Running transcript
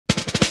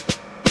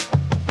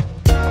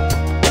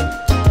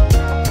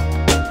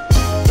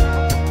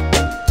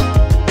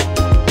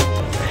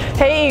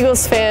Hey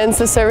Eagles fans,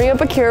 the Serving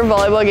Up a Cure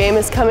volleyball game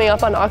is coming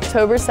up on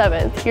October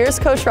 7th. Here's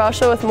Coach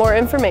Rasha with more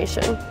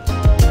information.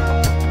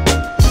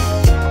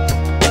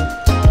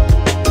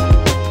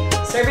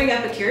 Serving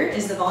Up a Cure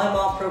is the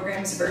volleyball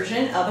program's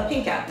version of a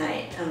pink out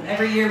night.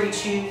 Every year we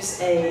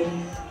choose a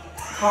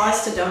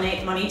cause to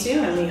donate money to,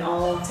 and we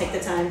all take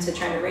the time to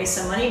try to raise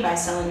some money by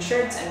selling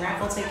shirts and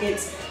raffle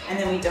tickets, and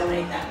then we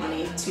donate that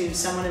money to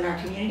someone in our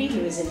community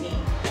who is in need.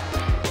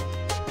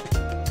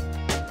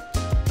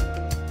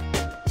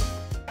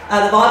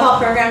 The volleyball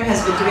program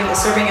has been doing the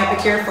Serving Up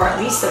a Cure for at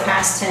least the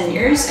past 10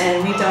 years,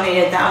 and we've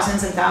donated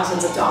thousands and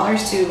thousands of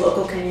dollars to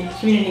local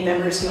community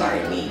members who are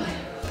in need.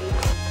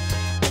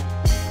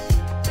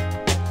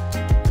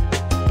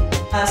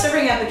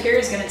 Serving Up a Cure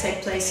is going to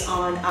take place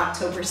on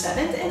October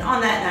 7th, and on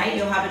that night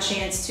you'll have a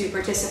chance to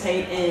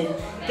participate in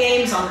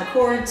games on the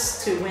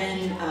courts, to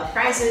win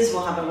prizes.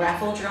 We'll have a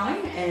raffle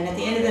drawing, and at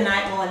the end of the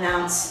night we'll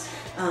announce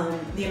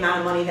the amount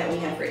of money that we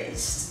have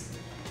raised.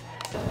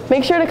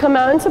 Make sure to come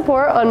out and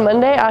support on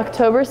Monday,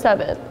 October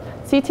 7th.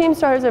 C-Team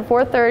starts at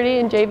 4:30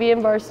 and JV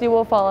and varsity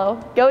will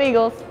follow. Go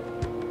Eagles!